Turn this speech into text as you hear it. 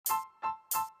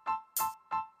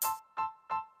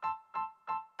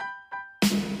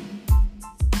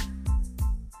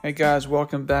Hey guys,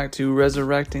 welcome back to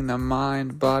Resurrecting the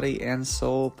Mind, Body, and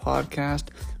Soul podcast.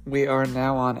 We are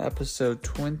now on episode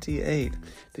 28,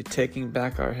 the Taking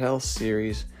Back Our Health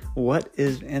series. What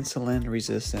is insulin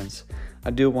resistance?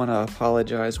 I do want to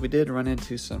apologize. We did run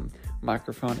into some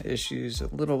microphone issues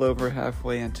a little over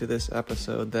halfway into this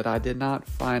episode that I did not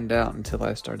find out until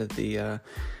I started the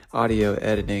audio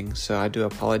editing, so I do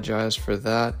apologize for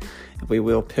that. We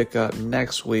will pick up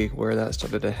next week where that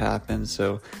started to happen,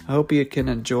 so I hope you can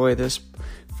enjoy this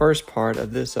first part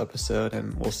of this episode,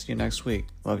 and we'll see you next week.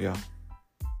 Love y'all.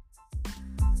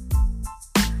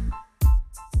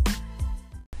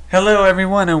 Hello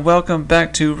everyone, and welcome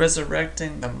back to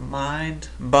Resurrecting the Mind,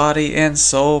 Body, and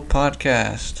Soul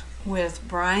podcast with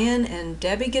Brian and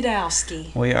Debbie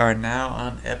Godowski. We are now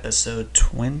on episode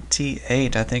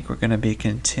 28. I think we're going to be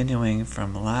continuing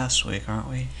from last week, aren't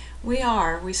we? We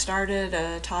are. We started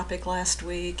a topic last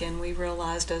week, and we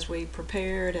realized as we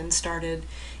prepared and started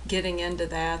getting into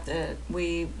that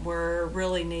we were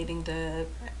really needing to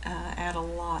add a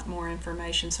lot more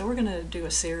information. So we're going to do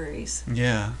a series.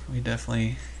 Yeah, we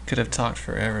definitely could have talked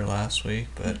forever last week,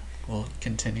 but we'll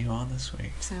continue on this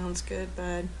week. Sounds good,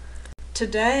 bud.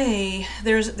 Today,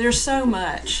 there's so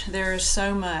much. There is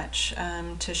so much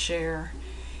to share.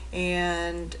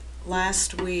 And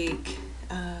last week,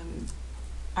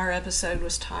 our episode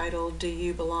was titled, Do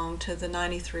You Belong to the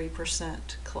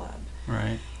 93% Club?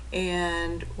 Right.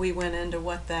 And we went into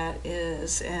what that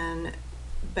is. And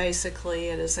basically,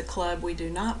 it is a club we do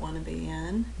not want to be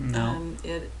in. No.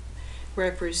 It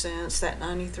represents, that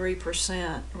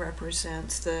 93%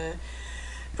 represents the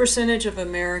percentage of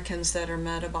Americans that are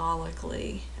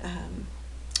metabolically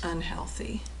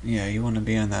unhealthy. Yeah, you want to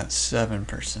be in that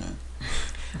 7%.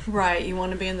 Right, you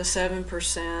want to be in the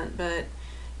 7%, but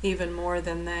even more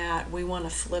than that, we want to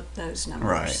flip those numbers.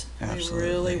 Right, absolutely. We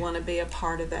really want to be a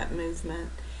part of that movement.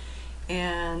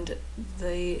 And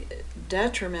the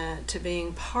detriment to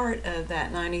being part of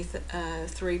that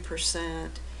 93%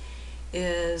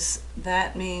 is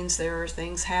that means there are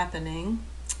things happening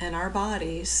in our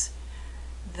bodies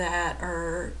that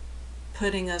are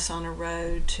putting us on a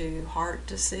road to heart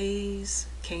disease,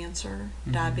 cancer,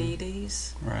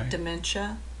 diabetes, right,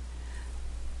 dementia.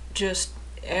 Just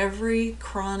every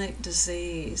chronic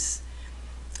disease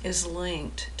is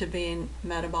linked to being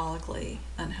metabolically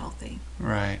unhealthy.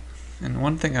 Right. And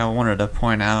one thing I wanted to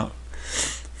point out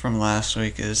from last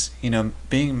week is,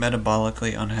 being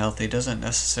metabolically unhealthy doesn't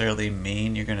necessarily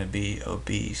mean you're going to be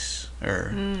obese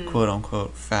or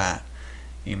quote-unquote fat.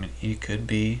 You could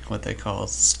be what they call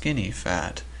skinny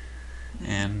fat.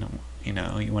 And, you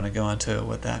want to go into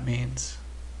what that means?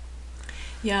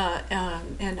 Yeah,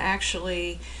 and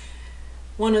actually,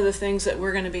 one of the things that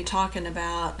we're going to be talking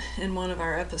about in one of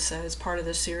our episodes, part of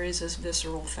this series, is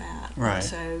visceral fat. Right.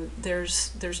 So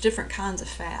there's different kinds of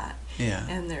fat. Yeah.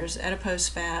 And there's adipose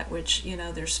fat, which,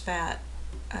 there's fat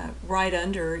right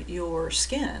under your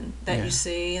skin that you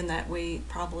see and that we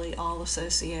probably all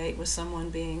associate with someone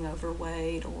being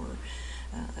overweight or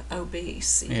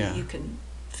obese. Yeah. You can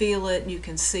feel it, you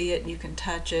can see it, you can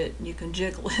touch it, you can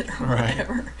jiggle it or right.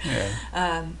 whatever.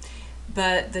 Yeah.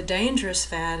 But the dangerous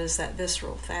fat is that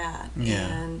visceral fat. Yeah.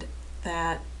 And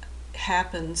that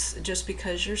happens just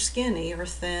because you're skinny or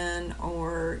thin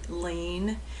or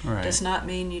lean. Right. Does not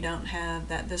mean you don't have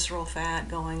that visceral fat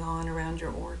going on around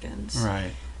your organs.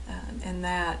 Right. And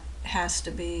that has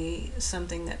to be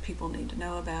something that people need to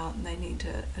know about, and they need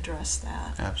to address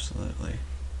that. Absolutely.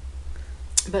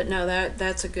 But no,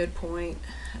 that's a good point.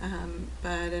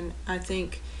 And I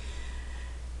think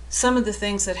some of the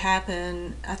things that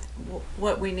happen,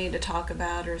 what we need to talk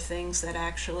about are things that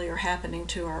actually are happening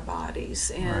to our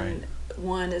bodies. And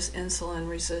one is insulin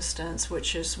resistance,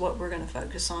 which is what we're going to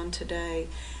focus on today.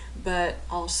 But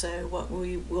also what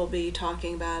we will be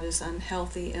talking about is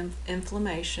unhealthy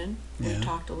inflammation. Yeah. We've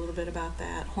talked a little bit about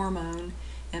that. Hormone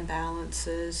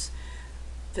imbalances,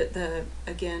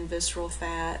 again, visceral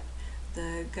fat,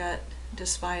 the gut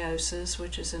dysbiosis,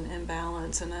 which is an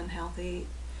imbalance, an unhealthy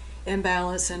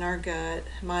imbalance in our gut,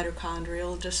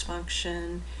 mitochondrial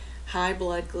dysfunction, high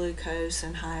blood glucose,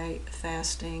 and high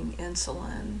fasting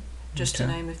insulin, just to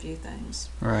name a few things.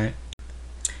 Right.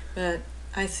 But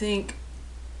I think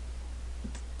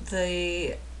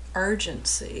the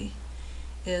urgency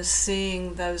is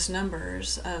seeing those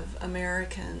numbers of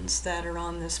Americans that are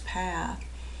on this path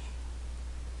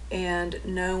and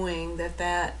knowing that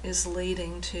that is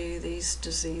leading to these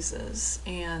diseases.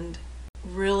 And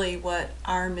really what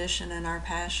our mission and our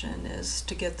passion is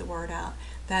to get the word out.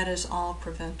 That is all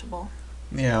preventable.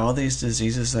 Yeah, all these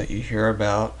diseases that you hear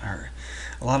about are,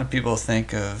 a lot of people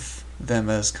think of them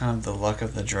as kind of the luck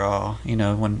of the draw. You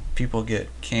know, when people get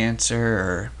cancer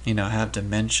or, you know, have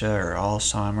dementia or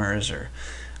Alzheimer's or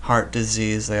heart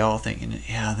disease, they all think,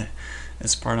 yeah,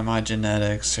 it's part of my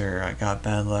genetics, or I got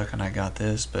bad luck and I got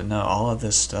this. But no, all of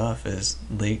this stuff is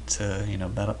linked to, you know,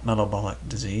 metabolic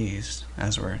disease,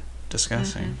 as we're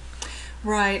discussing.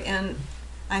 Right, and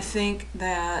I think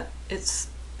that it's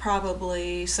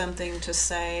probably something to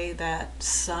say that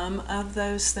some of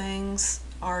those things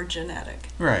are genetic.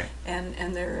 Right.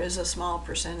 And there is a small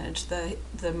percentage.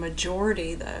 The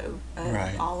majority, though, of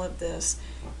Right. all of this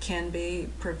can be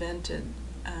prevented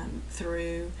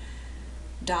through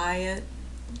diet,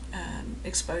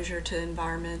 exposure to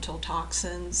environmental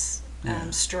toxins,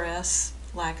 stress,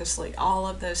 lack of sleep, all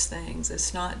of those things.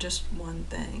 It's not just one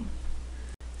thing.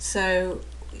 So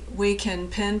we can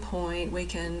pinpoint, we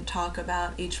can talk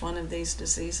about each one of these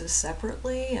diseases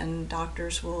separately, and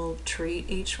doctors will treat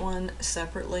each one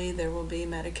separately. There will be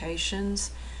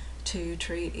medications to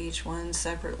treat each one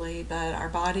separately, but our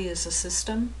body is a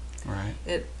system. Right.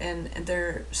 And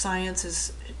their science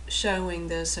is showing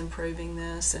this, improving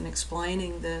this, and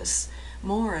explaining this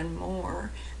more and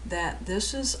more, that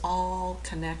this is all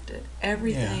connected.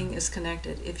 Everything is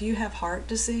connected. If you have heart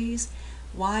disease,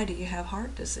 why do you have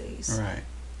heart disease? Right.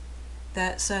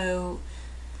 So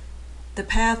the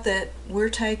path that we're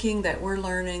taking, that we're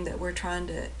learning, that we're trying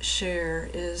to share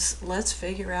is, let's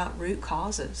figure out root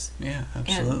causes. Yeah,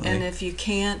 absolutely. And if you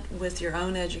can't with your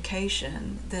own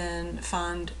education, then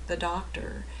find the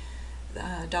doctors,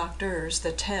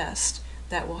 the test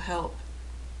that will help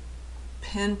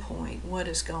pinpoint what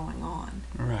is going on.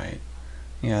 Right.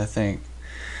 Yeah, I think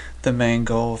the main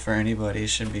goal for anybody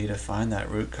should be to find that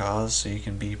root cause so you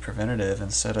can be preventative,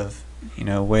 instead of, you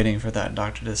know, waiting for that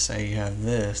doctor to say you have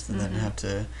this and then have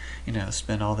to, you know,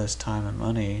 spend all this time and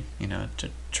money, you know,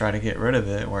 to try to get rid of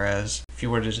it. Whereas if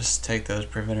you were to just take those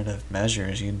preventative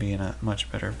measures, you'd be in a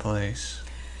much better place.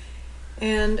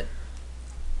 And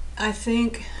I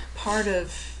think part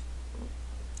of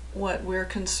what we're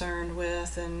concerned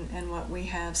with, and what we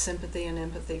have sympathy and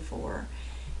empathy for,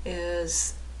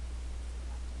 is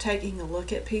taking a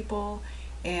look at people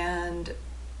and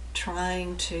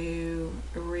trying to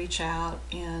reach out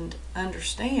and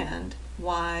understand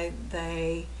why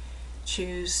they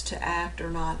choose to act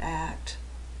or not act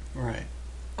Right.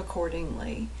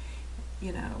 accordingly.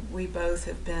 You know, we both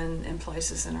have been in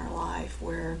places in our life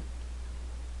where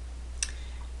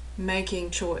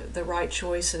making the right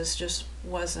choices just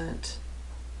wasn't,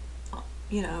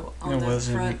 you know, on the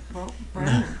front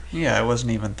burner. Yeah, it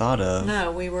wasn't even thought of.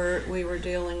 No, we were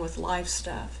dealing with life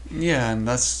stuff. Yeah, and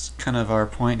that's kind of our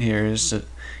point here, is that,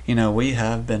 you know, we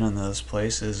have been in those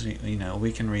places. You know,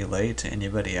 we can relate to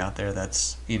anybody out there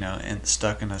that's, you know,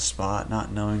 stuck in a spot,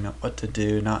 not knowing what to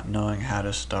do, not knowing how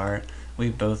to start.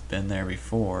 We've both been there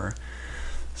before.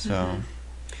 So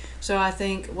So I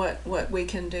think what we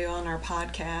can do on our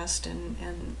podcast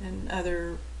and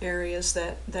other areas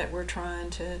that we're trying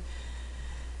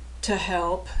to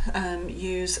help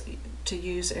use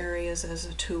areas as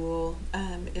a tool,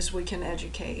 is we can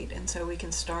educate, and so we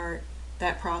can start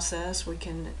that process. We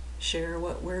can share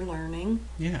what we're learning.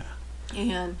 Yeah.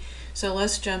 And so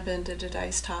let's jump into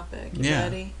today's topic. You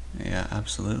ready? Yeah,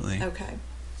 absolutely. Okay.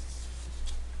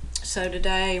 So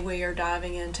today we are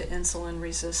diving into insulin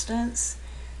resistance.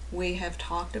 We have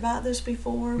talked about this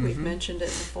before. We've mentioned it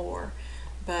before,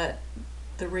 but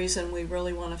the reason we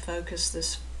really want to focus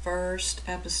this first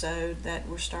episode that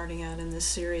we're starting out in this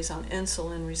series on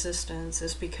insulin resistance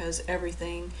is because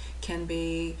everything can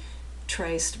be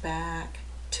traced back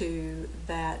to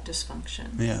that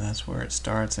dysfunction. Yeah, that's where it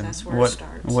starts. And that's where it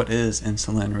starts. What is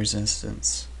insulin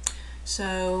resistance?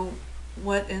 So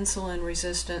what insulin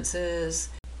resistance is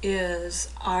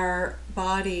our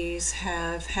bodies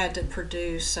have had to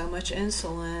produce so much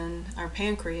insulin. Our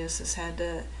pancreas has had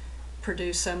to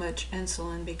produce so much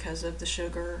insulin because of the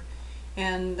sugar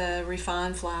and the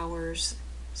refined flours.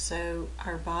 So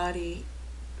our body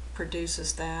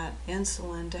produces that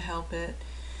insulin to help it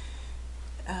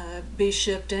be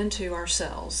shipped into our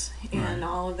cells, and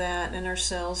all of that. And our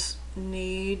cells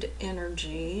need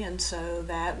energy, and so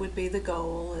that would be the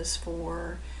goal, is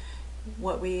for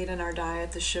what we eat in our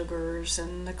diet, the sugars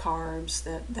and the carbs,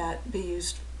 that be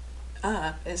used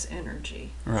up as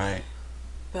energy. Right.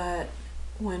 But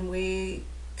when we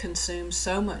consume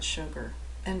so much sugar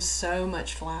and so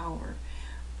much flour,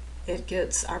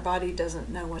 our body doesn't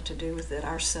know what to do with it.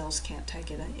 Our cells can't take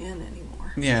it in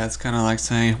anymore. Yeah, it's kind of like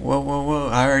saying, whoa,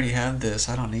 I already have this,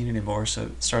 I don't need any more. So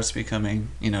it starts becoming,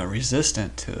 you know,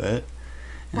 resistant to it.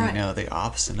 And, you know, the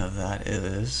opposite of that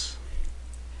is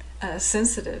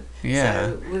sensitive. Yeah.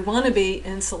 So we want to be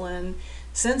insulin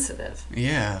sensitive.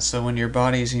 Yeah, so when your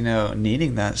body's,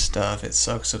 needing that stuff, it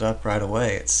soaks it up right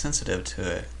away. It's sensitive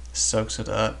to it. Soaks it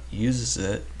up, uses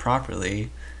it properly,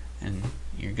 and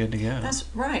you're good to go. That's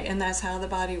right, and that's how the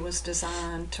body was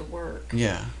designed to work.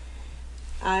 Yeah.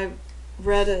 I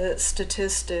read a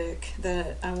statistic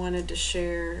that I wanted to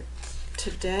share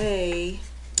today.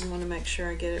 I want to make sure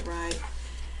I get it right.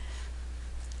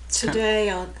 Today,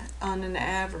 on an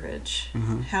average,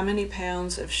 how many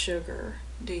pounds of sugar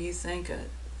do you think an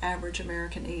average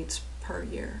American eats per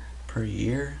year? Per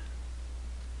year?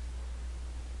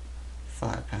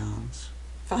 5 pounds.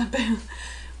 5 pounds?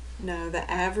 No, the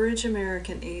average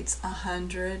American eats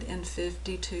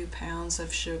 152 pounds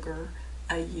of sugar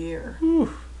a year.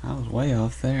 Whew, I was way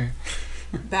off there.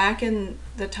 Back in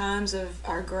the times of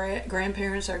our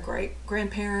grandparents, our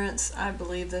great-grandparents, I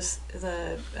believe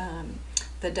the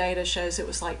data shows it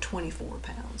was like 24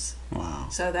 pounds. Wow.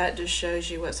 So that just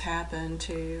shows you what's happened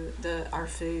to our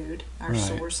food, our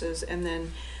sources. And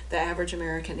then the average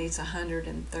American eats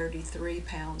 133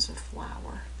 pounds of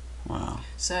flour. Wow.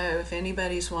 So if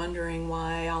anybody's wondering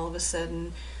why all of a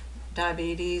sudden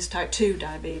diabetes, type 2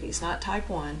 diabetes, not type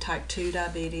 1, type 2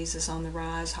 diabetes is on the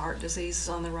rise, heart disease is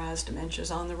on the rise, dementia is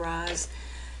on the rise,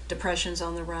 depression's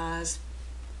on the rise,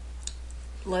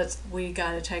 we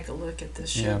got to take a look at this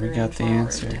sugar we got the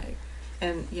answer. Intake.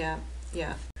 And yeah.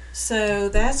 So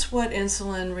that's what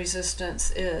insulin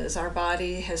resistance is. Our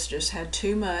body has just had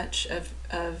too much of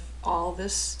all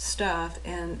this stuff,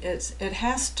 and it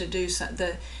has to do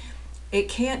something. It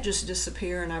can't just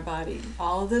disappear in our body.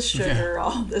 All this sugar,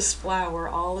 all this flour,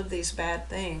 all of these bad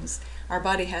things, our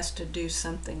body has to do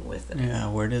something with it. Yeah,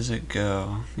 where does it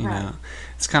go? You know,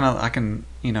 it's kind of, I can,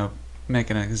 make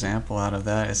an example out of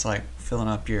that. It's like filling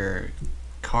up your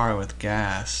car with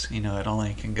gas. It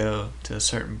only can go to a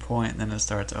certain point, and then it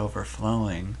starts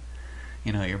overflowing.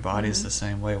 Your body's the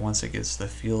same way. Once it gets the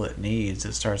fuel it needs,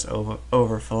 it starts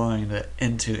overflowing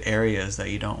into areas that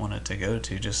you don't want it to go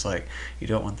to. Just like you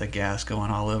don't want the gas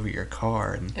going all over your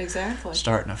car and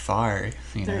starting a fire.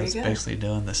 It's basically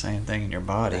doing the same thing in your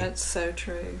body. That's so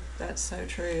true.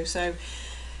 So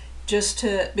just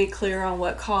to be clear on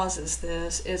what causes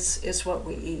this, it's what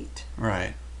we eat.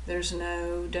 Right. There's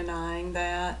no denying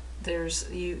that.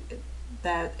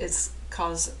 That it's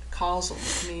causal.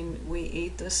 I mean, we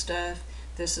eat this stuff.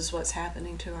 This is what's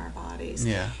happening to our bodies.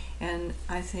 Yeah. And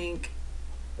I think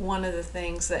one of the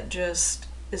things that just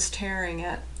is tearing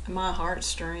at my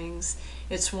heartstrings,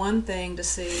 it's one thing to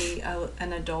see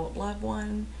an adult loved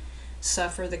one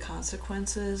suffer the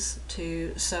consequences,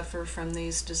 to suffer from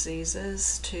these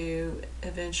diseases, to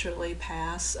eventually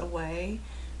pass away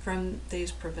from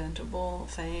these preventable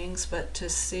things, but to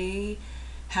see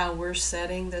how we're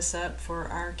setting this up for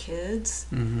our kids,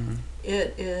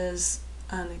 it is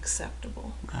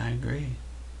unacceptable. I agree.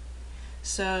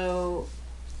 So,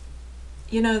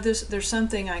 there's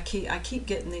something I keep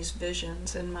getting these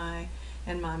visions in my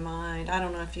mind. I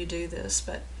don't know if you do this,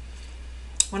 but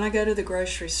when I go to the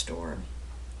grocery store,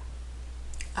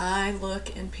 I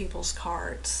look in people's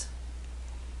carts,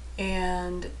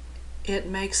 and it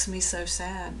makes me so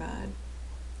sad, Bud.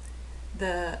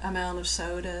 The amount of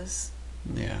sodas,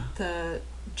 the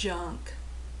junk,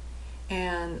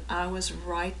 and I was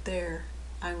right there.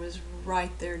 I was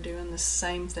right there doing the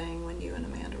same thing when you and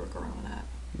Amanda were growing up.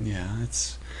 Yeah,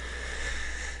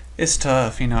 it's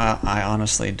tough. I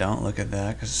honestly don't look at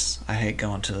that because I hate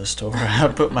going to the store. I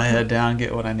put my head down,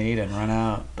 get what I need, and run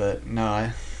out. But no,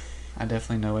 I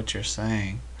definitely know what you're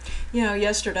saying.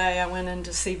 Yesterday I went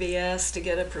into CVS to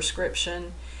get a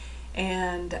prescription,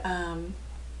 and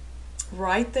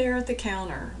right there at the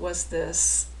counter was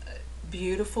this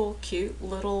beautiful, cute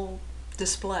little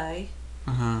display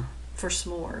for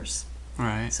s'mores.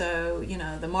 Right. So,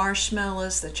 the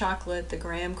marshmallows, the chocolate, the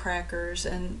graham crackers,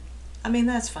 and I mean,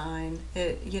 that's fine.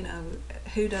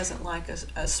 Who doesn't like a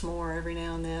s'more every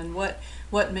now and then?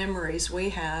 What memories we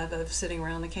have of sitting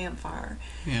around the campfire.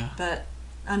 Yeah. But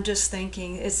I'm just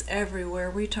thinking, it's everywhere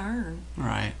we turn.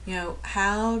 Right.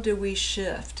 How do we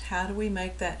shift? How do we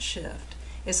make that shift?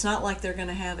 It's not like they're going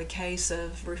to have a case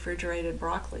of refrigerated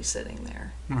broccoli sitting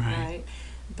there, right?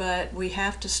 But we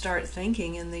have to start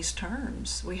thinking in these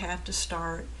terms. We have to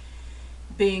start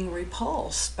being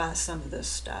repulsed by some of this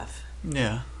stuff.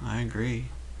 Yeah, I agree.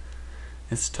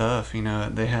 It's tough.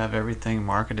 They have everything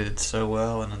marketed so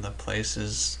well, and in the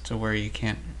places to where you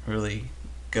can't really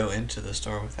go into the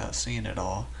store without seeing it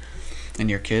all, and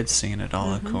your kids seeing it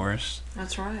all, of course.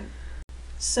 That's right.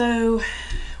 So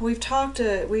we've talked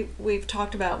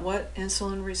about what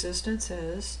insulin resistance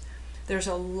is. There's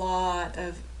a lot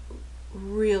of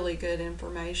really good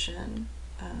information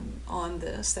on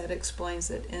this that explains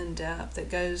it in depth, that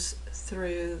goes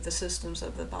through the systems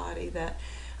of the body, that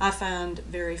I found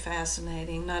very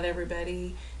fascinating. Not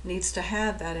everybody needs to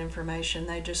have that information.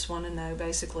 They just want to know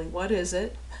basically, what is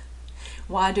it?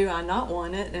 Why do I not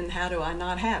want it? And how do I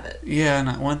not have it? Yeah,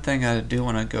 and one thing I do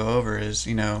want to go over is,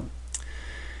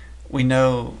 we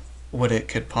know what it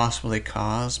could possibly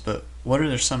cause, but what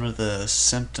are some of the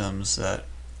symptoms that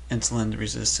insulin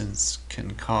resistance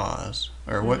can cause?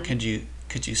 Or what could you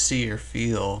see or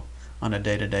feel on a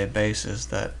day-to-day basis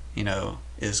that,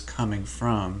 is coming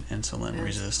from insulin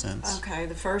resistance? Okay,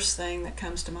 the first thing that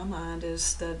comes to my mind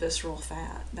is the visceral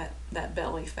fat, that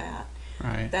belly fat.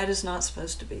 Right. That is not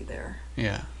supposed to be there.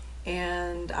 Yeah.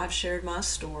 And I've shared my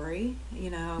story.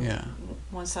 Yeah.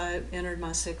 Once I entered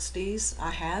my 60s,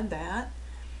 I had that.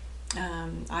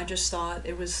 I just thought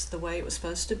it was the way it was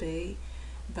supposed to be.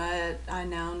 But I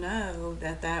now know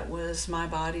that was my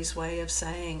body's way of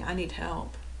saying, I need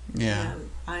help. Yeah.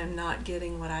 I am not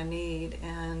getting what I need,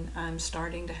 and I'm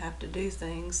starting to have to do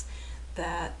things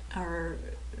that are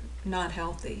not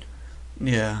healthy.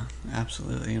 Yeah,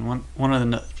 absolutely. And one of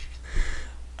the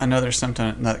another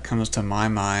symptom that comes to my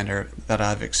mind, or that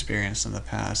I've experienced in the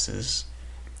past, is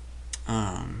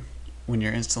when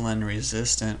you're insulin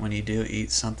resistant, when you do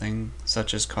eat something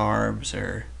such as carbs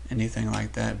or anything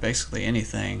like that, basically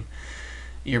anything,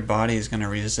 your body is going to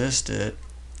resist it.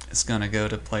 It's going to go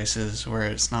to places where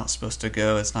it's not supposed to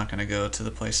go. It's not going to go to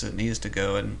the place it needs to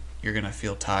go, and you're going to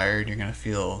feel tired. You're going to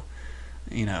feel,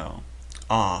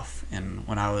 off. And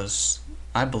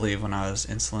I believe when I was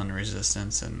insulin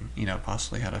resistant and,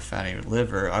 possibly had a fatty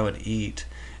liver, I would eat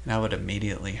and I would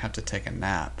immediately have to take a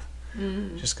nap.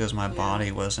 Just because my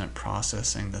body wasn't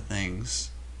processing the things,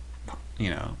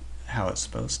 how it's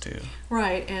supposed to.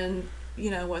 Right, and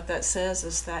what that says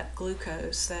is that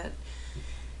glucose that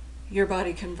your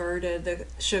body converted the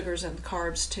sugars and the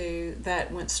carbs to, that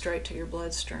went straight to your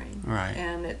bloodstream. Right.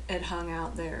 And it hung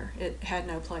out there. It had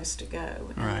no place to go.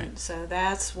 And right. So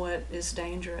that's what is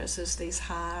dangerous, is these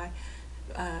high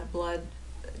blood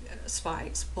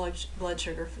spikes, blood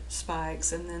sugar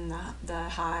spikes, and then the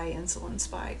high insulin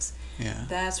spikes. Yeah.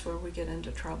 That's where we get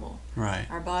into trouble. Right.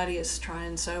 Our body is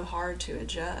trying so hard to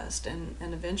adjust, and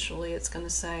eventually it's going to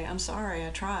say, I'm sorry, I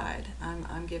tried.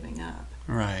 I'm giving up.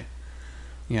 Right.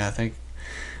 Yeah, I think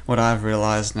what I've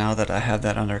realized now that I have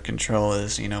that under control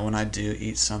is, when I do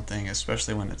eat something,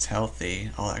 especially when it's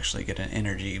healthy, I'll actually get an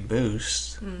energy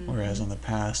boost. Whereas in the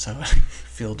past, I would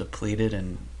feel depleted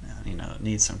and,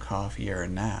 need some coffee or a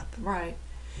nap. Right.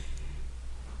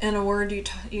 And a word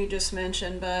you just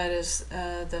mentioned, Bud, is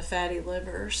the fatty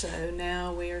liver. So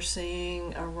now we are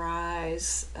seeing a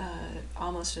rise,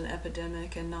 almost an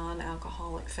epidemic in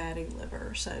non-alcoholic fatty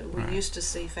liver. So we used to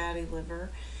see fatty liver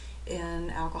in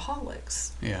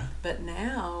alcoholics. Yeah. But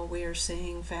now we are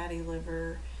seeing fatty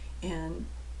liver in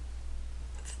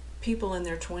people in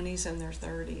their 20s and their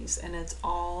 30s, and it's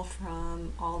all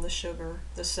from all the sugar,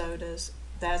 the sodas.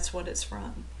 That's what it's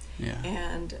from. Yeah.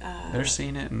 And they're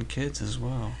seeing it in kids as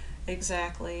well.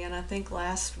 Exactly. And I think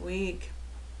last week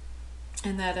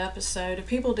in that episode, if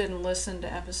people didn't listen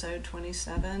to episode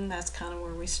 27, that's kind of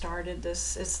where we started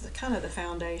this. It's kind of the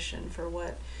foundation for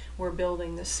what we're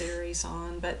building this series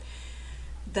on. But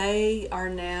they are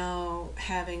now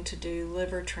having to do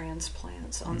liver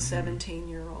transplants on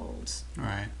 17-year-olds.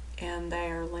 Right. And they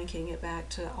are linking it back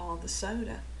to all the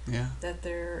soda that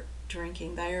they're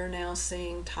drinking. They are now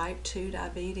seeing type 2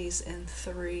 diabetes in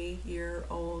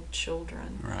 3-year-old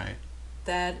children. Right.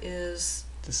 That is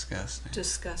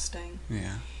disgusting.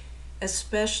 Yeah.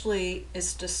 Especially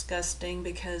it's disgusting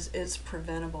because it's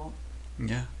preventable.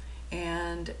 Yeah.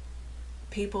 And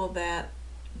people that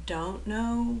don't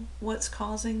know what's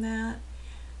causing that,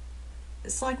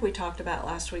 it's like we talked about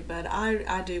last week, but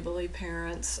I do believe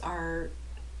parents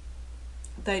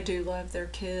they do love their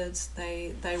kids.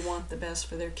 They want the best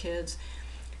for their kids.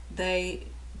 They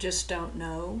just don't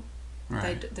know.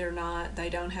 Right. They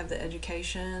don't have the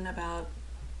education about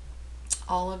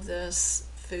all of this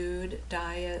food,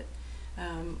 diet,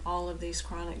 all of these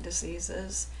chronic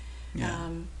diseases. Yeah.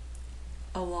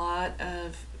 A lot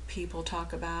of people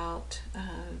talk about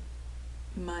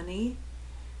money,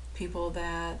 people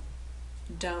that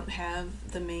don't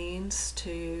have the means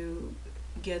to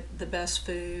get the best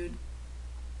food,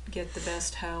 get the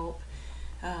best help.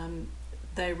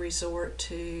 They resort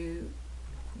to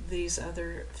these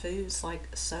other foods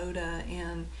like soda,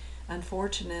 and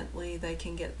unfortunately they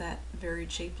can get that very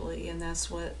cheaply, and that's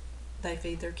what they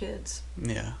feed their kids.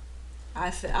 Yeah.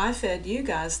 I fed you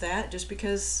guys that just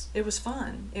because it was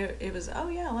fun. It was, oh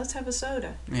yeah, let's have a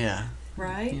soda. Yeah.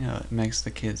 Right? It makes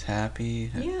the kids happy.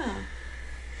 Yeah.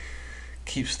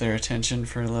 keeps their attention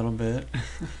for a little bit.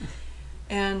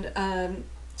 And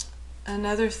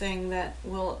another thing that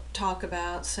we'll talk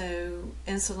about, so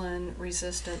insulin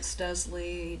resistance does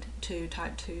lead to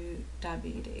type 2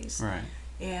 diabetes. Right.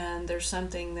 And there's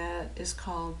something that is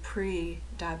called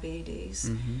pre-diabetes.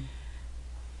 Mm-hmm.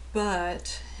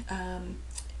 But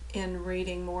in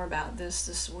reading more about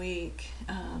this week,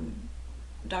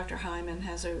 Dr. Hyman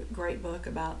has a great book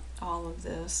about all of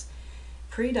this.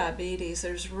 Pre-diabetes,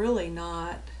 there's really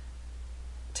not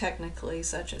technically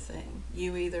such a thing.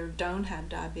 You either don't have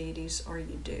diabetes or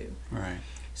you do. Right.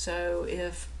 So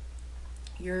if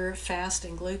your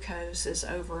fasting glucose is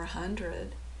over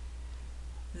 100,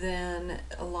 then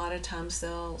a lot of times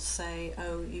they'll say,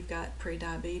 oh, you've got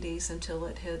pre-diabetes until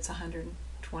it hits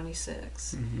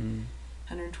 126. Mm-hmm.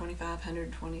 125,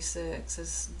 126,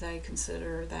 as they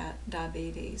consider that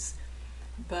diabetes.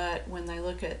 But when they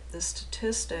look at the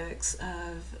statistics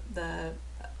of the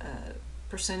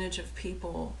percentage of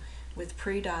people with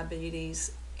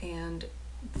pre-diabetes and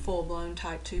full-blown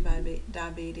type 2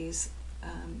 diabetes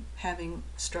having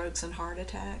strokes and heart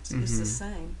attacks, Mm-hmm. is the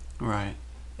same. Right.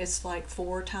 It's like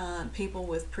 4 times, people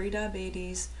with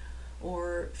pre-diabetes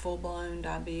or full-blown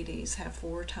diabetes have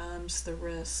 4 times the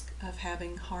risk of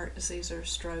having heart disease or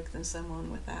stroke than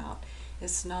someone without.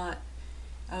 It's not,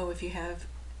 oh, if you have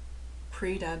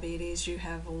pre-diabetes, you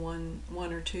have a 1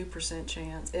 or 2%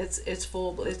 chance. It's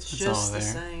full. It's just the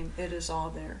same. It is all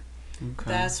there.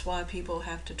 Okay. That's why people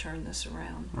have to turn this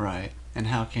around. Right. And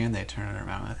how can they turn it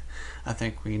around? I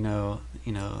think we know,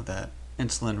 that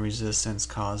insulin resistance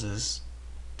causes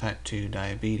type 2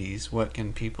 diabetes. What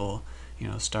can people,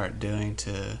 start doing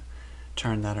to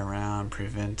turn that around,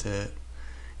 prevent it,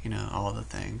 all the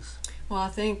things? Well, I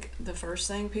think the first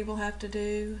thing people have to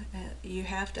do, you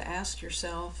have to ask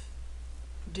yourself,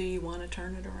 do you want to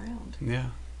turn it around?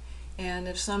 Yeah. And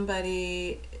if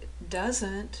somebody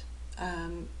doesn't,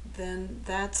 then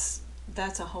that's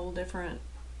a whole different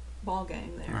ball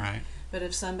game there. Right. But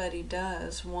if somebody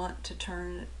does want to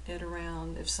turn it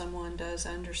around, if someone does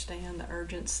understand the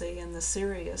urgency and the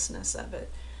seriousness of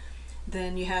it,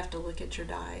 then you have to look at your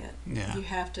diet. Yeah. You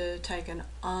have to take an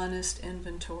honest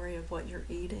inventory of what you're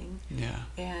eating. Yeah.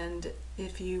 And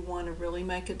if you want to really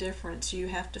make a difference, you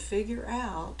have to figure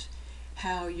out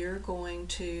how you're going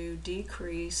to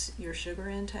decrease your sugar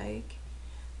intake,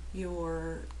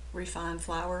 your refined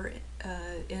flour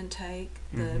intake,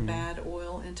 the Mm-hmm. bad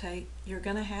oil intake. You're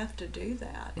going to have to do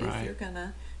that Right. if you're going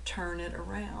to turn it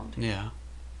around. Yeah.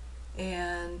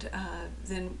 And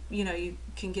then you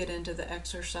can get into the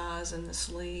exercise and the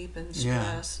sleep and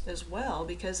stress as well,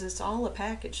 because it's all a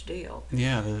package deal.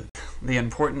 Yeah, the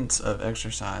importance of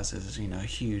exercise is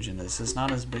huge in this. It's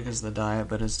not as big as the diet,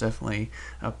 but it's definitely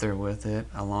up there with it,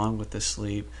 along with the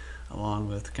sleep, along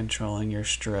with controlling your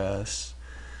stress.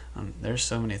 There's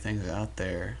so many things out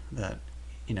there that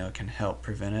can help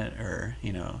prevent it or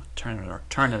turn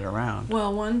it around.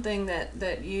 Well, one thing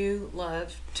that you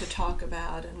love to talk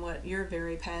about and what you're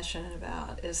very passionate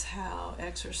about is how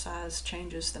exercise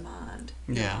changes the mind,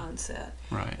 your mindset,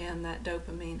 right, and that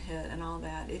dopamine hit and all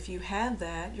that. If you have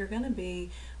that, you're going to be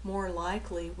more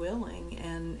likely willing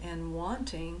and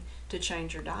wanting to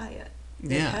change your diet.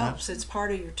 It helps. It's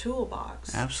part of your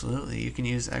toolbox. Absolutely. You can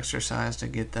use exercise to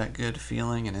get that good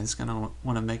feeling, and it's going to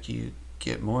want to make you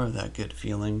get more of that good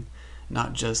feeling,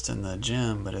 not just in the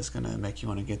gym, but it's going to make you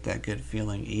want to get that good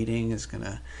feeling eating. It's going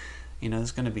to,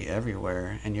 it's going to be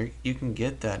everywhere, and you can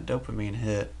get that dopamine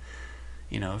hit,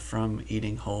 from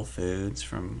eating whole foods,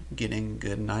 from getting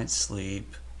good night's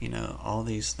sleep, all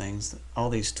these things,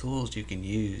 all these tools you can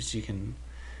use. You can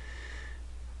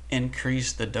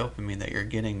increase the dopamine that you're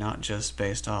getting, not just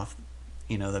based off,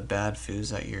 the bad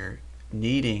foods that you're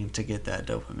needing to get that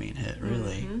dopamine hit,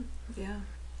 really. Mm-hmm. Yeah.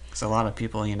 Because a lot of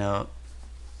people,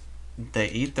 they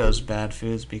eat those bad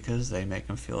foods because they make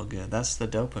them feel good. That's the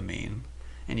dopamine.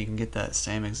 And you can get that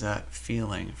same exact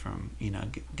feeling from,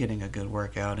 getting a good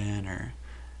workout in or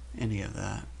any of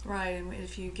that. Right, and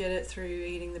if you get it through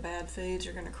eating the bad foods,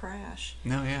 you're going to crash.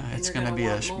 No, yeah, and it's going to be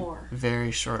a more.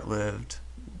 very short-lived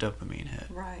dopamine hit.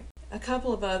 Right. A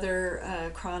couple of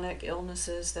other chronic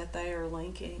illnesses that they are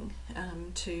linking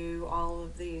to all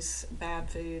of these bad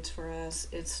foods for us,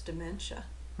 it's dementia.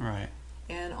 Right.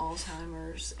 And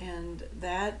Alzheimer's, and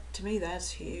that, to me,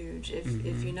 that's huge. If Mm-hmm.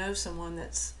 if you know someone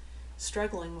that's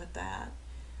struggling with that,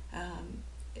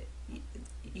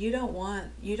 you don't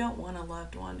want a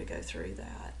loved one to go through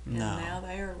that. No. And now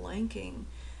they are linking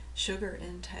sugar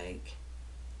intake,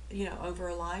 over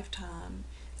a lifetime.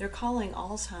 They're calling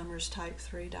Alzheimer's type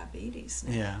 3 diabetes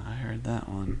now. Yeah, I heard that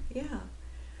one. Yeah.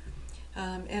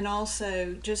 And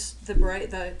also just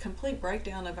the complete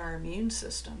breakdown of our immune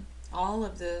system. All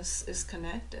of this is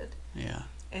connected. Yeah.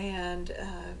 And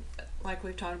like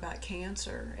we've talked about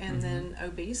cancer and Mm-hmm. then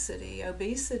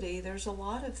obesity, there's a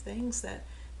lot of things that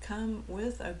come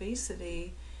with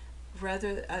obesity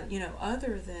rather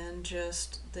other than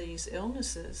just these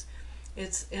illnesses.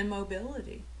 It's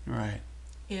immobility, Right.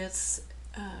 it's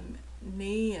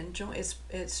knee and joint,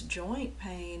 it's joint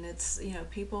pain, it's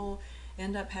people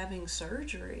end up having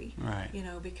surgery, Right.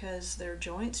 because their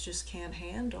joints just can't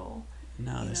handle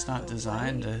No, it's not the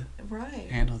designed weight. to Right.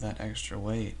 handle that extra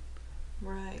weight.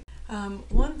 Right.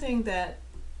 One thing that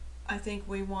I think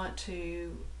we want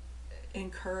to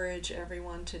encourage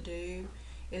everyone to do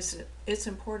is it's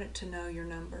important to know your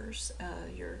numbers,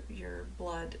 your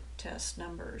blood test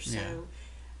numbers. Yeah. So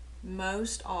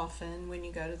most often when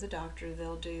you go to the doctor,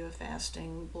 they'll do a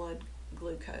fasting blood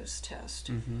glucose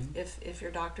test. Mm-hmm. If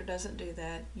your doctor doesn't do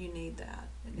that, you need that.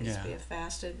 It needs to be Yeah. a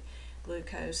fasted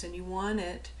glucose, and you want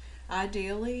it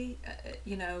ideally.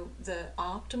 The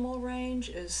optimal range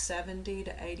is 70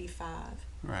 to 85,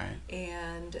 Right.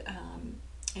 and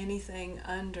anything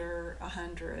under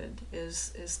 100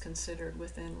 is considered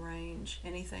within range.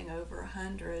 Anything over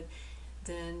 100,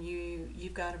 then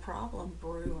you've got a problem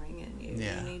brewing in you.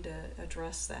 Yeah. You need to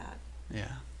address that.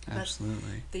 Yeah.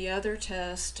 Absolutely. But the other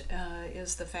test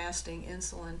is the fasting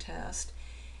insulin test.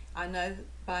 I know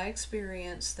by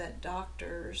experience that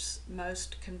doctors,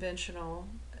 most conventional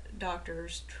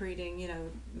doctors treating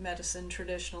medicine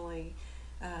traditionally,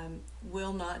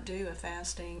 will not do a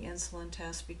fasting insulin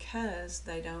test because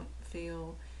they don't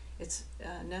feel it's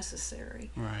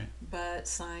necessary. Right. But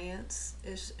science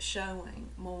is showing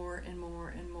more and more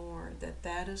and more that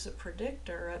that is a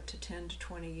predictor up to 10 to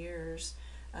 20 years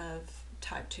of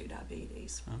type 2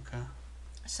 diabetes. Okay.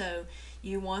 So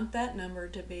you want that number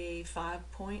to be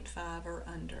 5.5 or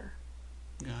under.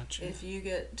 Gotcha. If you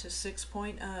get to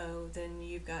 6.0, then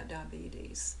you've got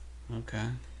diabetes. Okay.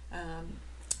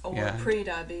 Or Yeah.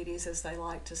 pre-diabetes, as they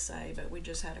like to say, but we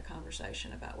just had a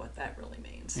conversation about what that really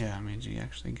means. Yeah, I mean, you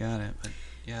actually got it, but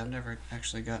yeah, I've never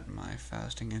actually gotten my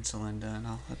fasting insulin done.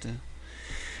 I'll have to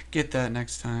get that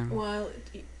next time. Well,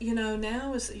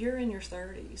 now you're in your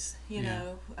 30s,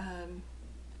 Yeah.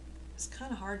 it's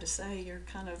kind of hard to say. You're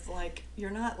kind of like,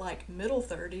 you're not like middle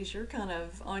 30s, you're kind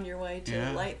of on your way to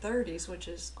Yeah. late 30s, which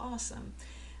is awesome.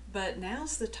 But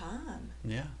now's the time.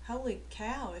 Yeah. Holy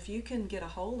cow, if you can get a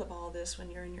hold of all this when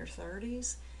you're in your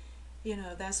 30s,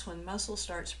 that's when muscle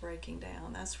starts breaking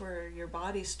down. That's where your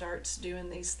body starts doing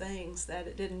these things that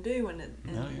it didn't do when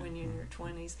you're in your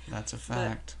 20s. That's a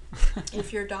fact.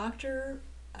 If your doctor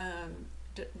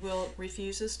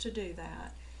refuses to do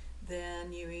that,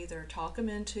 then you either talk them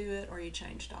into it or you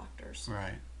change doctors.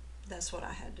 Right. That's what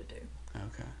I had to do.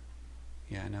 Okay.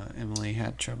 Yeah, I know Emily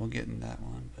had trouble getting that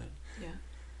one, but Yeah.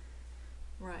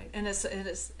 Right, and it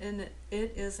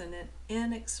is an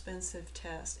inexpensive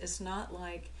test. It's not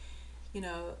like,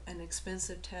 an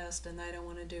expensive test and they don't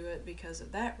want to do it because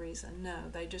of that reason. No,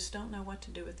 they just don't know what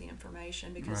to do with the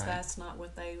information because Right. that's not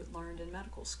what they learned in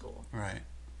medical school. right.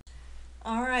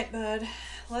 All right, bud,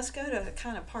 let's go to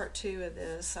kind of part 2 of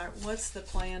this. What's the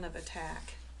plan of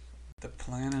attack? The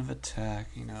plan of attack,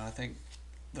 I think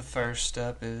the first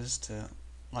step is to,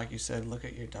 like you said, look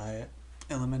at your diet,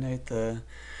 eliminate the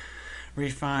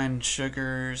refined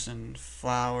sugars and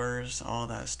flours, all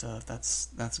that stuff.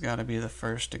 That's got to be the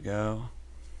first to go.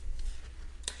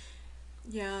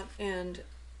 Yeah, and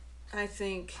I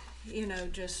think,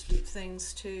 just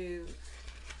things to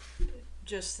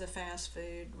just the fast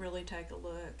food, really take a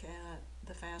look at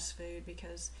the fast food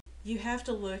because you have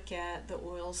to look at the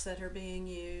oils that are being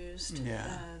used,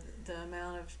 Yeah. the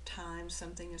amount of time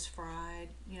something is fried.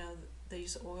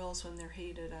 These oils, when they're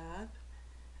heated up,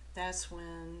 that's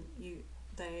when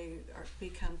they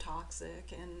become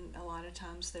toxic, and a lot of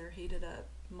times they're heated up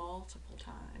multiple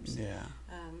times. Yeah.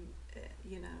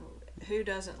 Who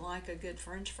doesn't like a good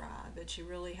French fry? But you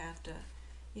really have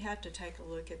to take a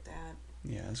look at that.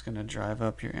 Yeah, it's going to drive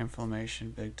up your inflammation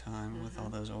big time with all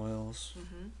those oils.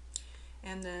 Mm-hmm.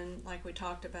 And then, like we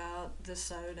talked about, the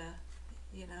soda,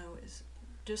 is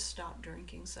just stop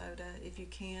drinking soda. If you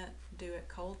can't do it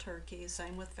cold turkey,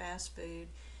 same with fast food,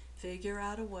 figure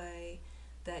out a way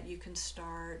that you can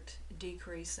start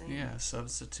decreasing. Yeah,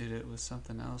 substitute it with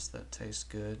something else that tastes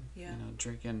good. Yeah.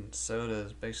 Drinking soda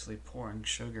is basically pouring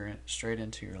sugar straight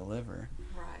into your liver.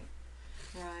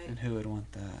 Right. And who would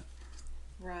want that?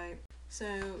 Right.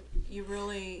 So you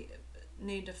really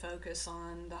need to focus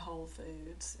on the whole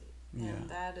foods. And Yeah.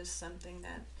 that is something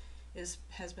that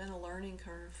has been a learning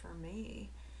curve for me,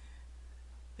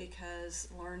 because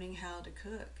learning how to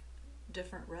cook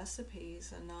different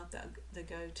recipes and not the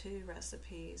go-to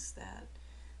recipes that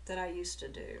that I used to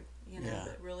do, Yeah.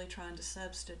 but really trying to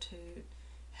substitute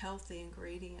healthy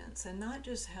ingredients, and not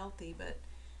just healthy, but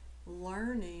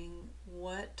learning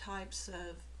what types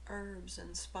of herbs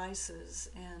and spices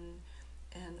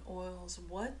and oils,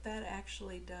 what that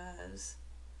actually does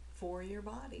for your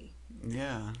body.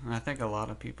 Yeah, and I think a lot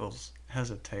of people's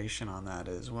hesitation on that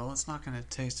is, well, it's not going to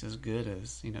taste as good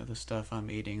as, the stuff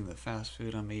I'm eating, the fast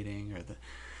food I'm eating, or the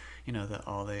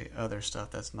all the other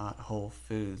stuff that's not whole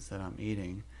foods that I'm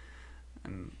eating.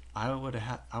 And I would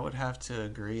have to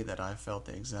agree that I felt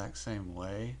the exact same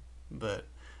way, but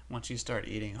once you start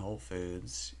eating whole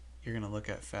foods, you're going to look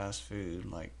at fast food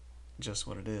like just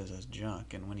what it is, as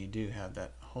junk, and when you do have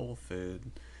that whole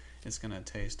food, it's going to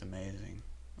taste amazing.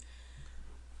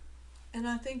 And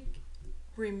I think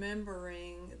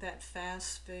remembering that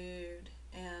fast food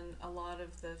and a lot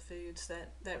of the foods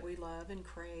that we love and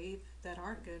crave that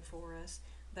aren't good for us,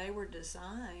 they were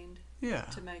designed Yeah.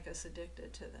 to make us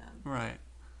addicted to them. Right.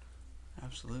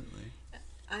 Absolutely.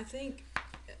 I think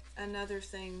another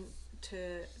thing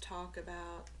to talk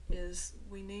about is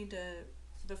we need to,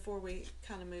 before we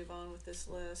kind of move on with this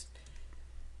list,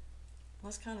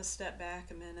 let's kind of step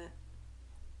back a minute.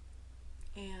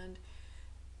 And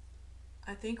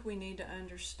I think we need to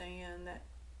understand that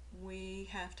we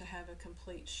have to have a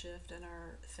complete shift in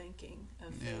our thinking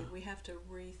of food. Yeah. We have to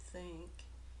rethink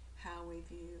how we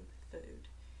view food.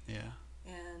 Yeah.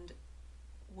 And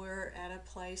we're at a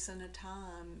place and a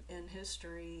time in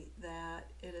history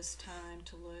that it is time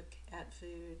to look at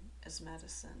food as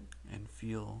medicine And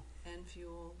fuel. and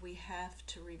fuel. We have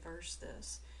to reverse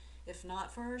this. If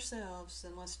not for ourselves,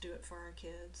 then let's do it for our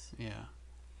kids. Yeah.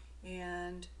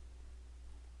 And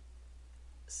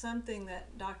something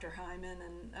that Dr. Hyman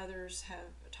and others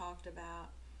have talked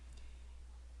about,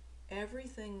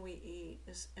 everything we eat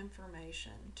is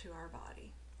information to our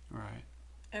body. Right.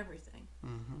 Everything.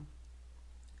 Mm-hmm.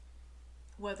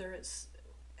 Whether it's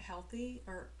healthy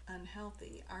or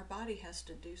unhealthy, our body has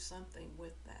to do something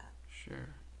with that. Sure.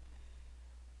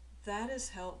 That has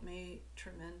helped me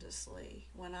tremendously.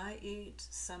 When I eat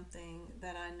something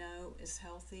that I know is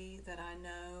healthy, that I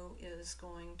know is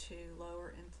going to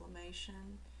lower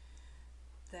inflammation,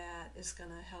 that is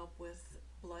going to help with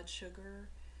blood sugar,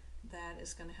 that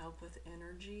is going to help with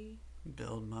energy,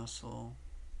 Build muscle.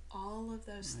 all of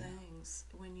those things,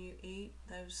 when you eat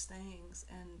those things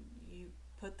and you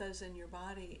put those in your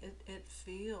body, it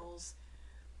feels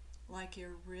like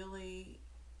you're really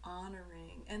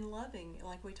honoring and loving,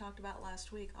 like we talked about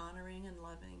last week, honoring and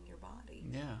loving your body.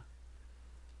 Yeah.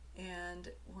 And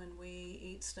when we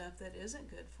eat stuff that isn't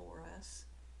good for us,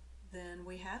 then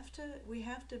we have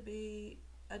to be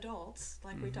adults,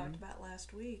 like we talked about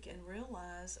last week, and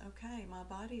realize, okay, my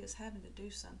body is having to do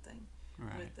something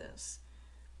with this.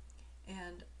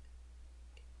 And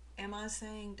am I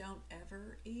saying don't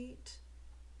ever eat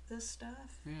this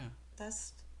stuff? Yeah.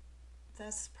 That's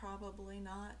probably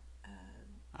not.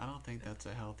 I don't think that's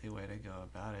a healthy way to go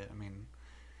about it. I mean,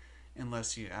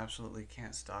 unless you absolutely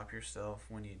can't stop yourself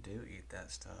when you do eat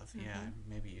that stuff. Yeah,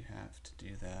 maybe you have to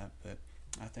do that, but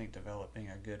I think developing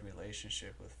a good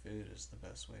relationship with food is the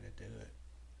best way to do it.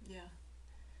 Yeah.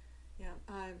 Yeah,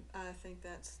 I think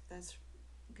that's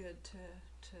good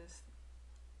to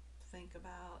think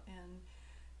about. And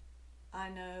I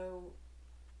know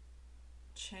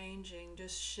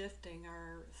just shifting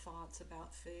our thoughts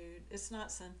about food, it's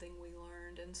not something we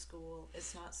learned in school.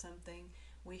 It's not something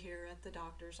we hear at the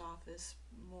doctor's office,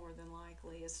 more than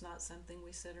likely. It's not something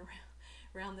we sit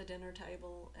around the dinner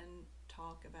table and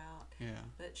talk about. Yeah.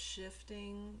 But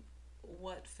shifting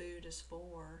what food is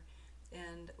for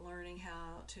and learning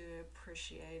how to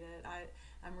appreciate it.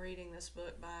 I'm reading this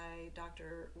book by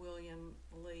Dr. William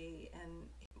Lee, and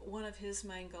one of his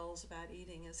main goals about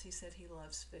eating is, he said he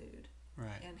loves food.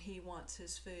 Right. And he wants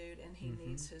his food, and he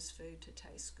needs his food to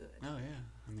taste good. Oh yeah.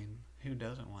 I mean, who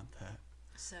doesn't want that?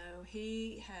 So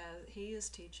he is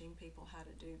teaching people how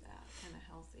to do that in a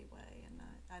healthy way, and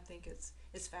I think it's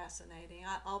fascinating.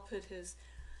 I'll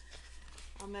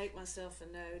make myself a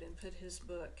note and put his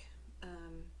book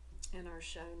in our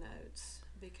show notes,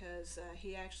 because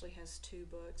he actually has 2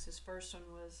 books. His first one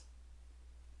was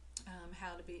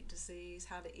How to Beat Disease,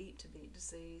 How to Eat to Beat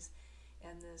Disease,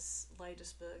 and this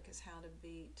latest book is How to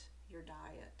Beat Your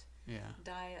Diet. Yeah.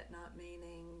 Diet not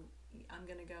meaning I'm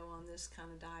going to go on this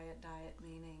kind of diet. Diet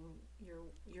meaning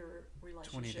your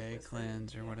relationship 20-day with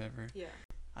cleanse food. or whatever. Yeah.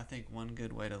 I think one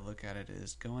good way to look at it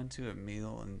is go into a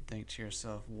meal and think to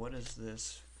yourself, what is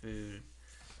this food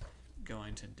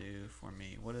going to do for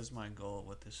me? What is my goal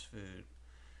with this food?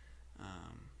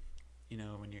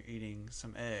 When you're eating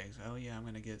some eggs, oh yeah, I'm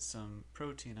going to get some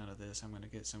protein out of this. I'm going to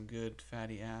get some good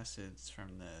fatty acids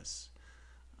from this.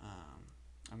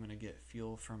 I'm going to get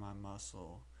fuel for my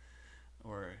muscle.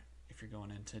 Or if you're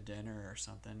going into dinner or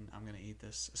something, I'm going to eat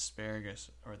this asparagus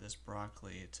or this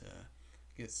broccoli to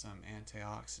get some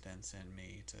antioxidants in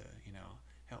me to,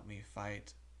 help me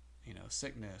fight,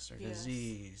 sickness or Yes.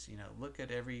 disease. Look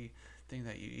at everything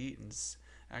that you eat and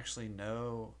actually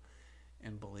know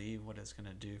and believe what it's going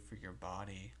to do for your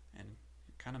body and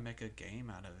kind of make a game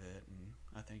out of it. And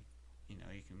I think, you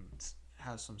can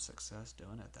have some success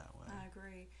doing it that way. I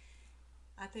agree.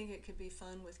 I think it could be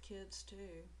fun with kids too.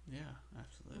 Yeah,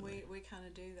 absolutely. We kind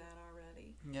of do that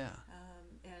already. Yeah.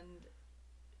 And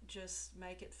just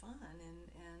make it fun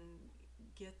and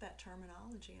get that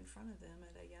terminology in front of them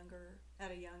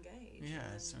at a young age.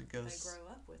 Yeah, and so it goes. They grow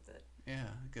up with it. Yeah,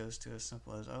 it goes to as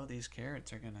simple as, oh, these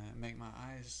carrots are gonna make my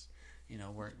eyes,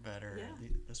 work better. Yeah.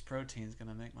 This protein's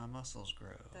gonna make my muscles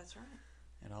grow. That's right.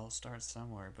 It all starts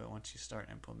somewhere, but once you start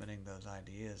implementing those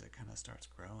ideas, it kind of starts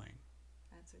growing.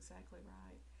 That's exactly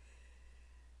right.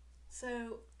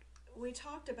 So we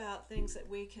talked about things that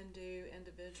we can do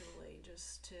individually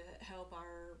just to help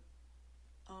our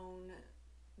own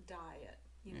diet.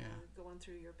 Going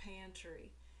through your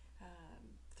pantry,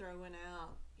 throwing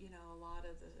out, a lot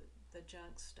of the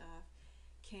junk stuff.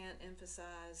 Can't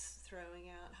emphasize throwing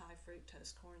out high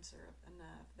fructose corn syrup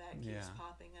enough. That keeps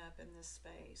popping up in this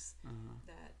space.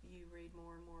 That you read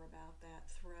more and more about that.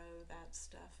 Throw that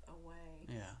stuff away.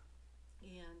 Yeah.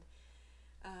 And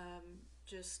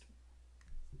just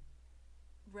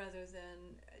rather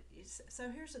than, so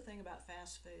here's the thing about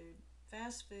fast food.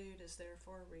 Fast food is there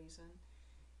for a reason.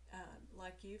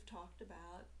 Like you've talked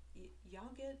about,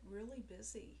 y'all get really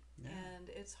busy, and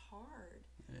it's hard.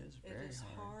 It is very hard. It is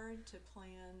hard to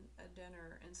plan a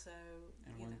dinner, and so.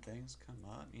 And when things come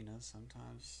up,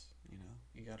 sometimes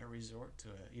you got to resort to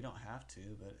it. You don't have to,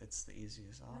 but it's the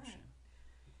easiest option.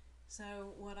 Right.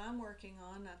 So what I'm working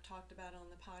on, I've talked about on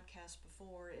the podcast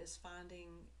before, is finding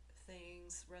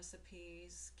things,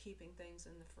 recipes, keeping things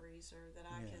in the freezer that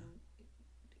I can,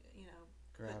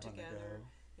 grab put together. On the go.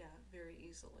 Yeah, very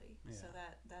easily. Yeah. So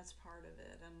that's part of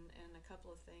it, and a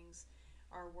couple of things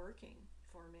are working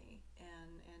for me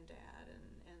and Dad,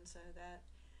 and so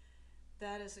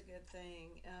that is a good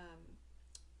thing.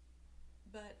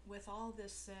 But with all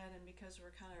this said, and because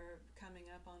we're kind of coming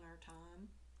up on our time,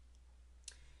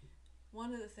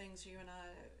 one of the things you and I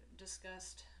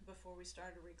discussed before we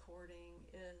started recording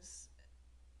is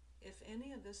if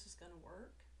any of this is going to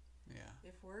work,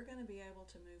 if we're going to be able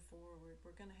to move forward,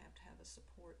 we're going to have a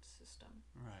support system.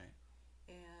 Right.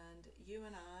 And you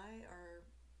and I are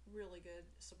really good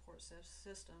support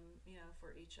system,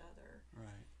 for each other.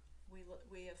 Right.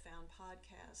 We have found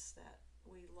podcasts that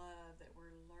we love, that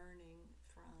we're learning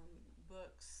from,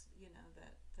 books,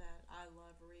 that I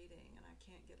love reading and I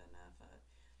can't get enough of.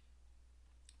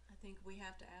 I think we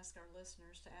have to ask our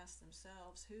listeners to ask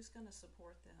themselves who's going to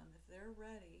support them if they're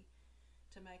ready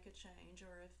to make a change,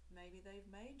 or if maybe they've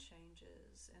made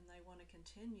changes and they want to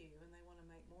continue and they want to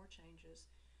make more changes.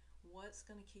 What's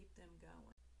going to keep them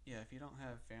going? Yeah, if you don't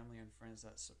have family and friends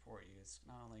that support you, it's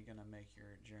not only going to make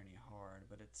your journey hard,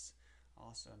 but it's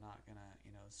also not going to,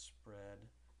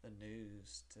 spread the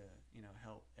news to,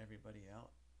 help everybody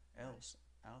else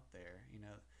out there.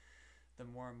 The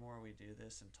more and more we do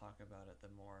this and talk about it,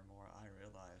 the more and more I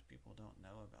realize people don't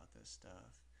know about this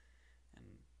stuff. And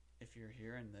if you're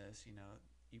hearing this,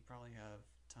 you probably have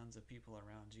tons of people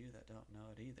around you that don't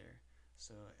know it either.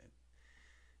 So,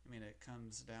 it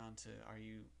comes down to, are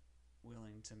you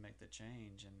willing to make the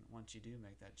change? And once you do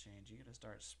make that change, you got to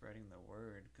start spreading the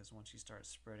word, because once you start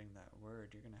spreading that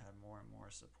word, you're going to have more and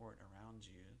more support around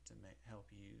you to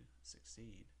help you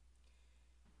succeed.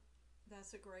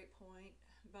 That's a great point,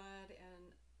 Bud,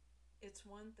 and it's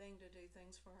one thing to do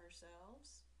things for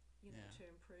ourselves, to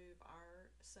improve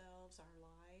ourselves, our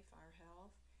life, our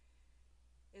health.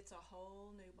 It's a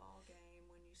whole new ball game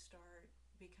when you start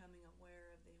becoming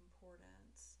aware of the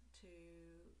importance to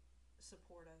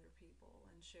support other people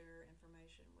and share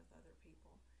information with other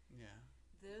people. Yeah.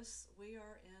 We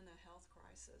are in a health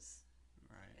crisis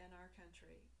in our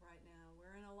country right now.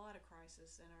 We're in a lot of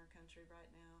crisis in our country right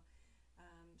now.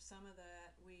 Some of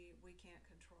that we can't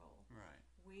control. Right.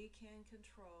 We can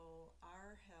control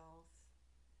our health,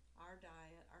 our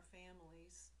diet, our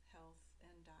family's health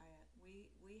and diet.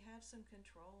 We have some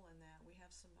control in that. We have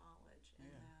some knowledge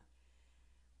in that.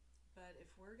 But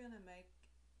if we're going to make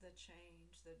the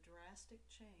change, the drastic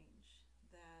change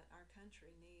that our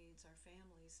country needs, our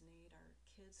families need, our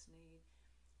kids need,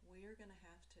 there's going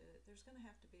to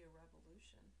have to be a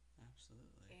revolution.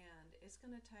 Absolutely. And it's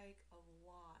going to take a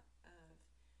lot of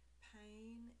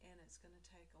pain, and it's going to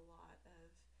take a lot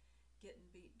of getting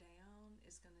beat down.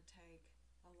 It's going to take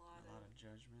a lot of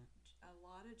judgment. A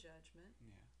lot of judgment.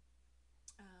 Yeah.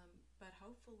 But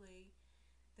hopefully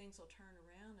things will turn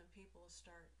around and people will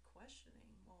start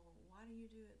questioning, well, why do you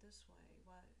do it this way?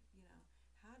 Why,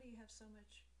 how do you have so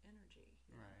much energy?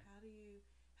 Right.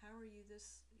 How are you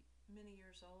this many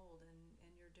years old and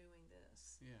you're doing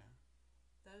this? Yeah.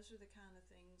 Those are the kind of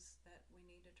things that we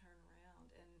need to turn around.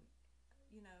 And,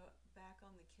 back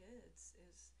on the kids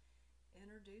is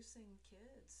introducing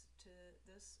kids to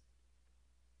this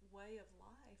way of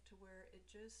life to where it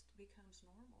just becomes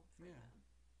normal for them.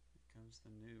 It becomes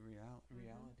the new reality.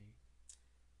 Yeah.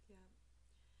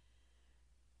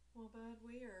 Well, Bud,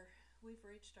 we've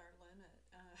reached our limit.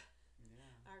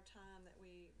 Our time that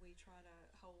we try to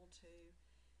hold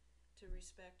to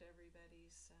respect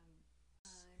everybody's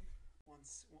time.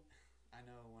 I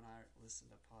know when I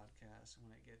listen to podcasts,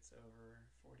 when it gets over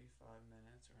 45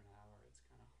 minutes or an hour, it's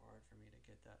kind of hard for me to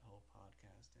get that whole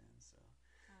podcast in. So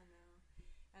I know,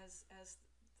 as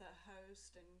the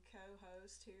host and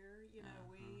co-host here,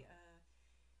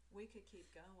 we could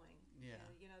keep going. Yeah.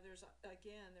 There's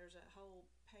a whole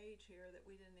page here that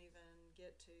we didn't even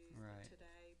get to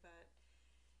today, but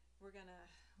we're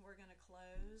gonna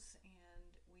close, and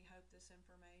we hope this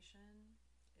information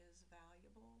is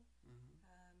valuable.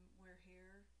 We're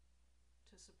here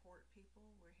to support people.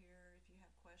 We're here if you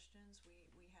have questions.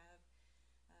 We have.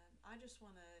 I just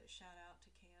want to shout out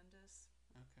to Candace.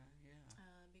 Okay. Yeah.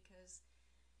 Because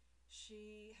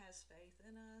she has faith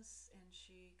in us, and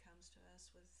she comes to us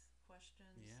with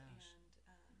questions, and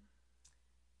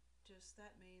just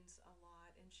that means a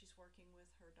lot. And she's working with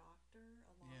her doctor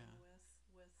along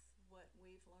with what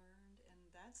we've learned, and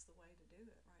that's the way to do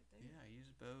it right there. Yeah, use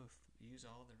both. Use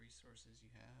all the resources you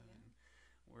have, and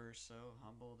we're so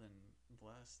humbled and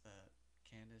blessed that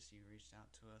Candace, you reached out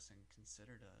to us and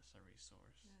considered us a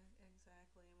resource. Yeah,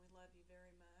 exactly, and we love you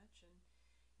very much, and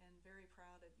very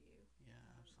proud of you. Yeah,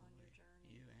 absolutely. On your journey.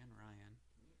 You and Ryan.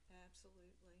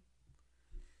 Absolutely.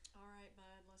 All right,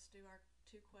 Bud, let's do our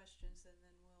 2 questions, and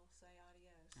then we'll say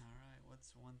adios. All right.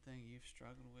 What's one thing you've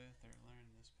struggled with or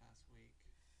learned this past week?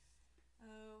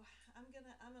 Oh, I'm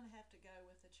gonna have to go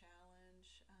with a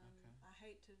challenge. Okay. I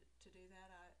hate to do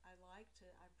that.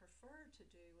 I prefer to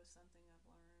do with something I've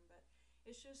learned, but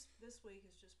it's just, this week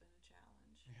has just been a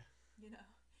challenge. Yeah.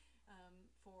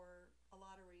 For a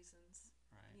lot of reasons.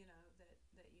 Right. That you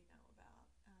know about.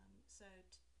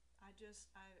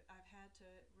 I've had to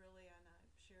really, and I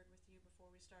shared with you before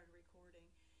we started recording,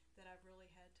 that I've really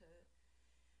had to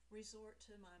resort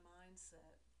to my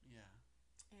mindset. Yeah.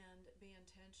 And be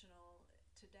intentional.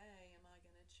 Today, am I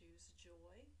going to choose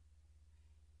joy?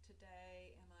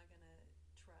 Today, am I going to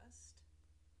trust?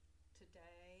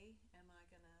 Today, am I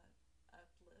going to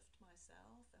uplift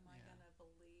myself? Am I going to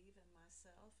believe in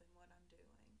myself and what I'm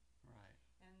doing? Right.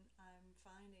 And I'm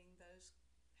finding those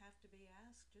have to be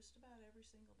asked just about every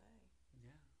single day.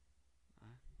 Yeah.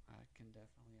 I can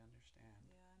definitely understand.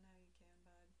 Yeah, I know you can,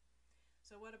 Bud.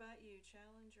 So what about you?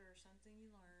 Challenge or something you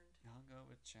learned? I'll go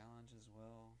with challenge as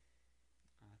well.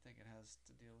 I think it has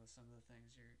to deal with some of the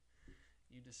things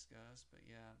you discussed, but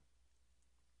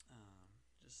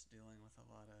just dealing with a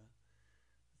lot of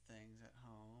things at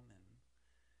home, and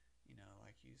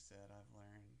like you said, I've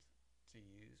learned to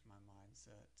use my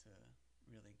mindset to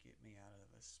really get me out of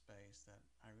a space that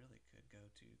I really could go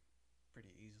to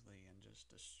pretty easily and just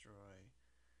destroy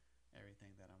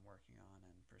everything that I'm working on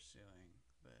and pursuing.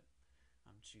 But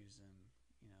I'm choosing,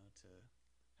 to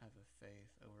have a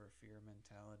faith over fear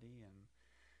mentality and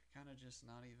kind of just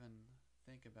not even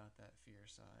think about that fear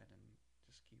side and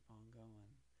just keep on going.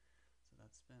 So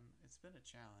it's been a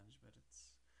challenge, but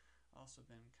it's also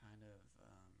been kind of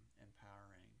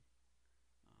empowering.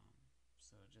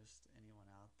 So just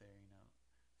anyone out there,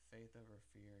 faith over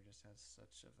fear just has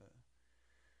such of a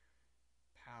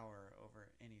power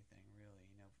over anything, really.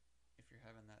 If you're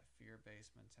having that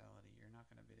fear-based mentality, you're not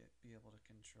going to be able to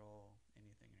control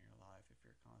anything in your life if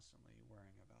you're constantly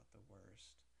worrying about the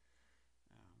worst.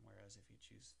 Whereas if you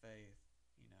choose faith,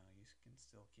 you can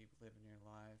still keep living your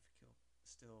life,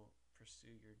 still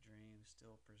pursue your dreams,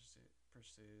 still pursue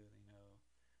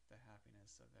the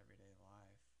happiness of everyday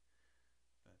life.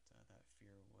 But that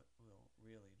fear will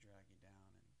really drag you down,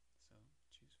 and so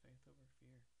choose faith over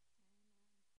fear.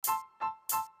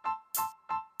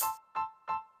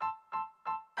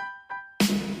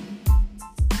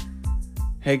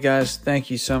 Hey guys, thank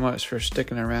you so much for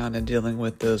sticking around and dealing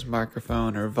with those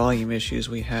microphone or volume issues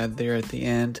we had there at the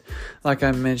end. Like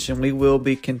I mentioned, we will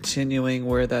be continuing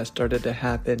where that started to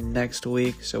happen next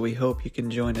week, so we hope you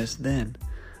can join us then.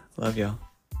 Love y'all.